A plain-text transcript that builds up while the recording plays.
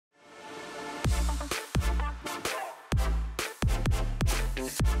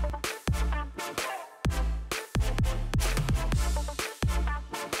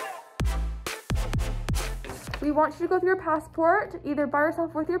we want you to go through your passport, either by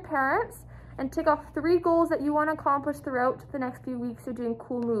yourself or with your parents, and tick off 3 goals that you want to accomplish throughout the next few weeks of doing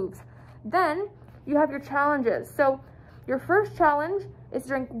cool moves. Then you have your challenges. So your first challenge is to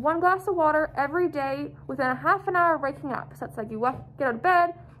drink 1 glass of water every day within a half an hour of waking up. So that's like you get out of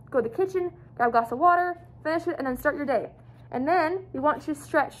bed, go to the kitchen, grab a glass of water, finish it, and then start your day. And then we want you to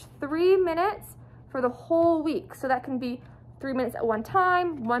stretch 3 minutes for the whole week. So that can be 3 minutes at one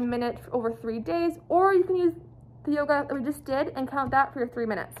time, 1 minute over 3 days, or you can use the yoga that we just did and count that for your 3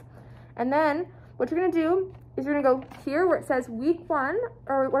 minutes. And then what you're gonna do is you're gonna go here where it says week 1,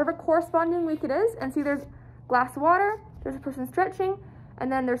 or whatever corresponding week it is, and see there's glass of water, there's a person stretching,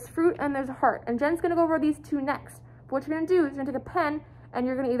 and then there's fruit and there's a heart. And Jen's gonna go over these 2 next. But what you're gonna do is you're gonna take a pen and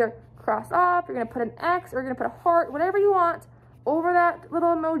you're gonna either cross off, you're gonna put an X, or you're gonna put a heart, whatever you want, over that little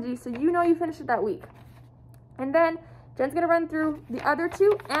emoji so you know you finished it that week. And then Jen's gonna run through the other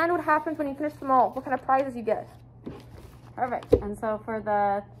 2 and what happens when you finish them all, what kind of prizes you get. Perfect. And so for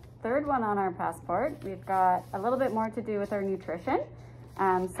the 3rd one on our passport, we've got a little bit more to do with our nutrition.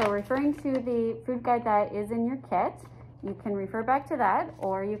 So referring to the food guide that is in your kit, you can refer back to that,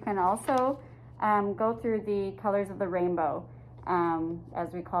 or you can also go through the colors of the rainbow,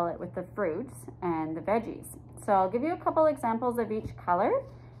 as we call it, with the fruits and the veggies. So I'll give you a couple examples of each color,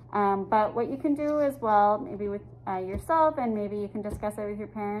 but what you can do as well, maybe with yourself, and maybe you can discuss it with your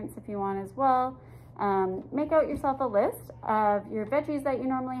parents if you want as well. Make out yourself a list of your veggies that you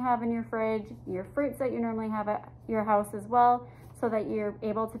normally have in your fridge, your fruits that you normally have at your house as well, so that you're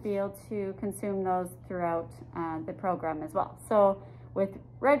able to consume those throughout the program as well. So with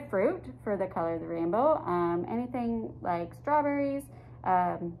red fruit, for the color of the rainbow, anything like strawberries,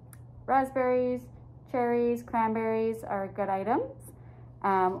 raspberries, cherries, cranberries are good items.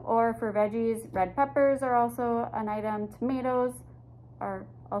 Or for veggies, red peppers are also an item. Tomatoes are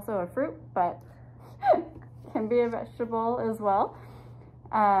also a fruit, but can be a vegetable as well.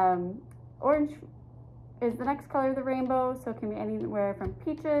 Orange is the next color of the rainbow, so it can be anywhere from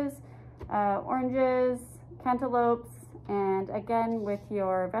peaches, oranges, cantaloupes, and again with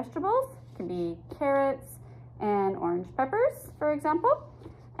your vegetables, it can be carrots and orange peppers, for example.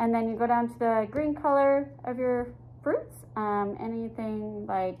 And then you go down to the green color of your fruits, anything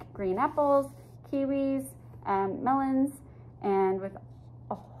like green apples, kiwis, melons, and with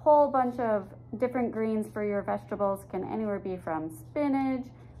a whole bunch of different greens for your vegetables, can anywhere be from spinach,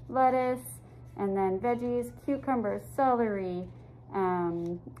 lettuce, and then veggies, cucumbers, celery,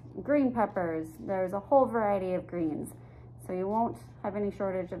 green peppers. There's a whole variety of greens, so you won't have any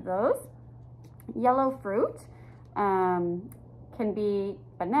shortage of those. Yellow fruit can be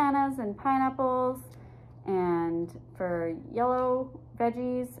bananas and pineapples, and for yellow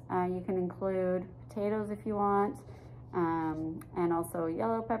veggies, you can include potatoes if you want, and also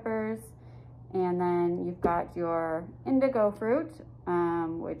yellow peppers. And then you've got your indigo fruit,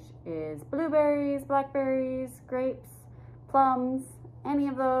 which is blueberries, blackberries, grapes, plums, any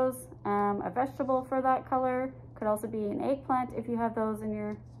of those. A vegetable for that color could also be an eggplant if you have those in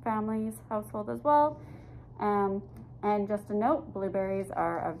your family's household as well. And just a note, blueberries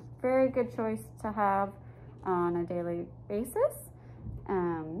are a very good choice to have on a daily basis.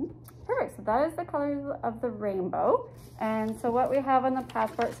 Perfect, so that is the colors of the rainbow. And so what we have on the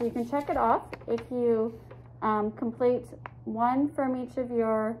passport, so you can check it off. If you complete 1 from each of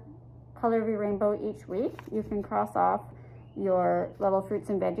your color of your rainbow each week, you can cross off your little fruits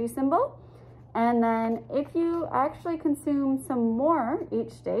and veggie symbol. And then if you actually consume some more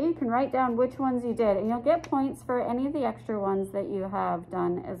each day, you can write down which ones you did, and you'll get points for any of the extra ones that you have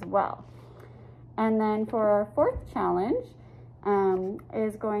done as well. And then for our 4th challenge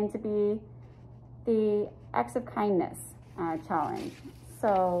is going to be the acts of kindness challenge.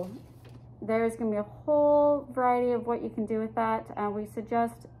 So there's going to be a whole variety of what you can do with that. We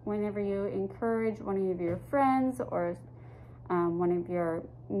suggest whenever you encourage one of your friends or one of your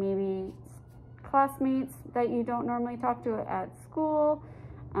maybe classmates that you don't normally talk to at school,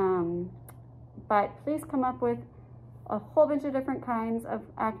 but please come up with a whole bunch of different kinds of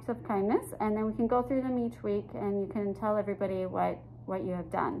acts of kindness, and then we can go through them each week and you can tell everybody what you have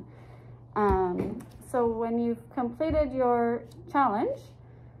done. So when you've completed your challenge,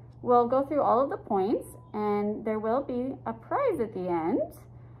 we'll go through all of the points, and there will be a prize at the end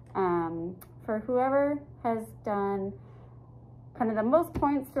for whoever has done kind of the most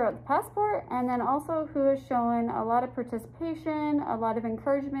points throughout the passport, and then also who has shown a lot of participation, a lot of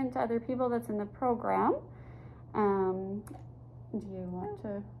encouragement to other people that's in the program. Do you want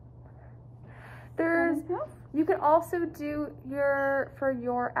to? You could also do for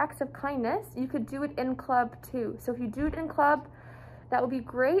your acts of kindness, you could do it in club too. So if you do it in club, that would be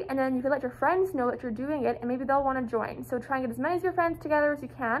great. And then you can let your friends know that you're doing it, and maybe they'll want to join. So try and get as many of your friends together as you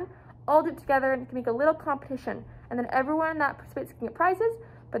can, all do it together, and you can make a little competition. And then everyone that participates can get prizes,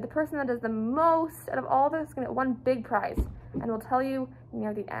 but the person that does the most out of all of us is going to get one big prize. And we'll tell you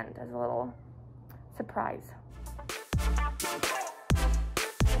near the end as a little surprise.